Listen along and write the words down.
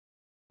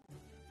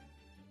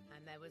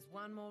And there was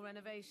one more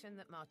renovation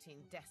that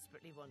Martine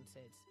desperately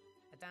wanted.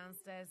 A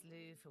downstairs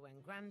loo for when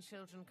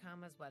grandchildren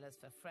come, as well as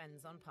for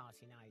friends on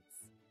party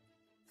nights.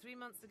 3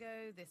 months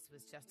ago, this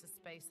was just a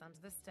space under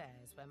the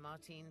stairs where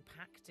Martine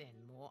packed in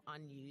more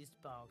unused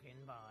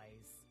bargain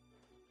buys.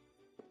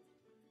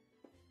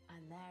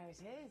 And there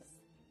it is.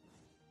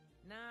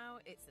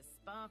 Now it's a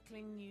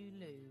sparkling new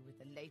loo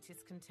with the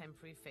latest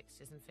contemporary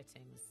fixtures and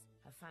fittings.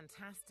 A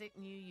fantastic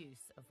new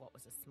use of what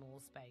was a small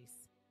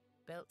space,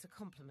 built to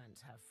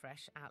complement her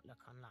fresh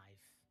outlook on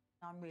life.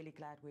 I'm really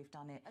glad we've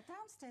done it. A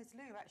downstairs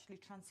loo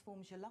actually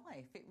transforms your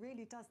life. It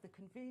really does. The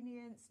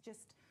convenience,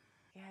 just...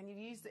 Yeah, and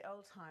you've used the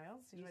old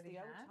tiles. Used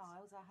the old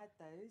tiles, I had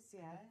those,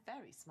 yeah.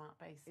 Very smart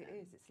basin. It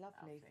is, it's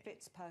lovely.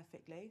 Fits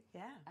perfectly.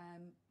 Yeah.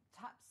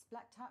 Taps,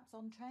 black taps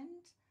on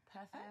trend.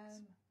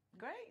 Perfect.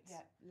 Great.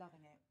 Yeah,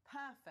 loving it.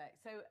 Perfect.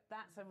 So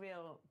that's a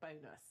real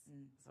bonus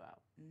as well.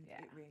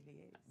 Yeah. It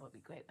really is. Well, it'll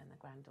be great when the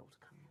granddaughter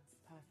comes.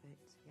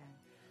 Perfect, yeah.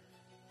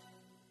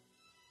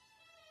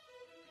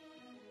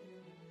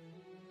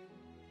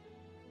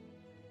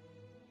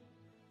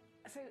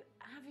 So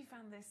have you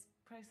found this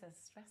process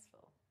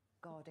stressful?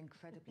 God,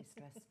 incredibly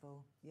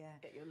stressful,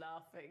 yeah. You're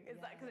laughing. Is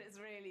that because it's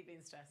really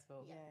been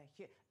stressful?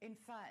 Yeah. In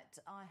fact,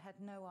 I had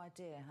no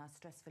idea how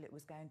stressful it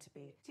was going to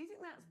be. Do you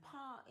think that's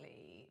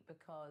partly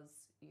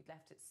because you'd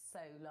left it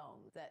so long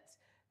that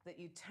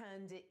you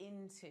turned it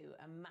into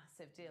a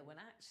massive deal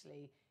when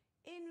actually,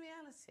 in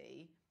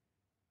reality,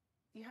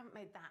 you haven't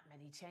made that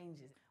many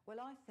changes? Well,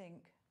 I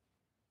think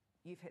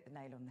you've hit the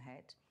nail on the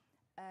head.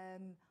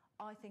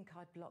 I think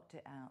I'd blocked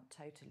it out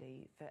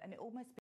totally, and it almost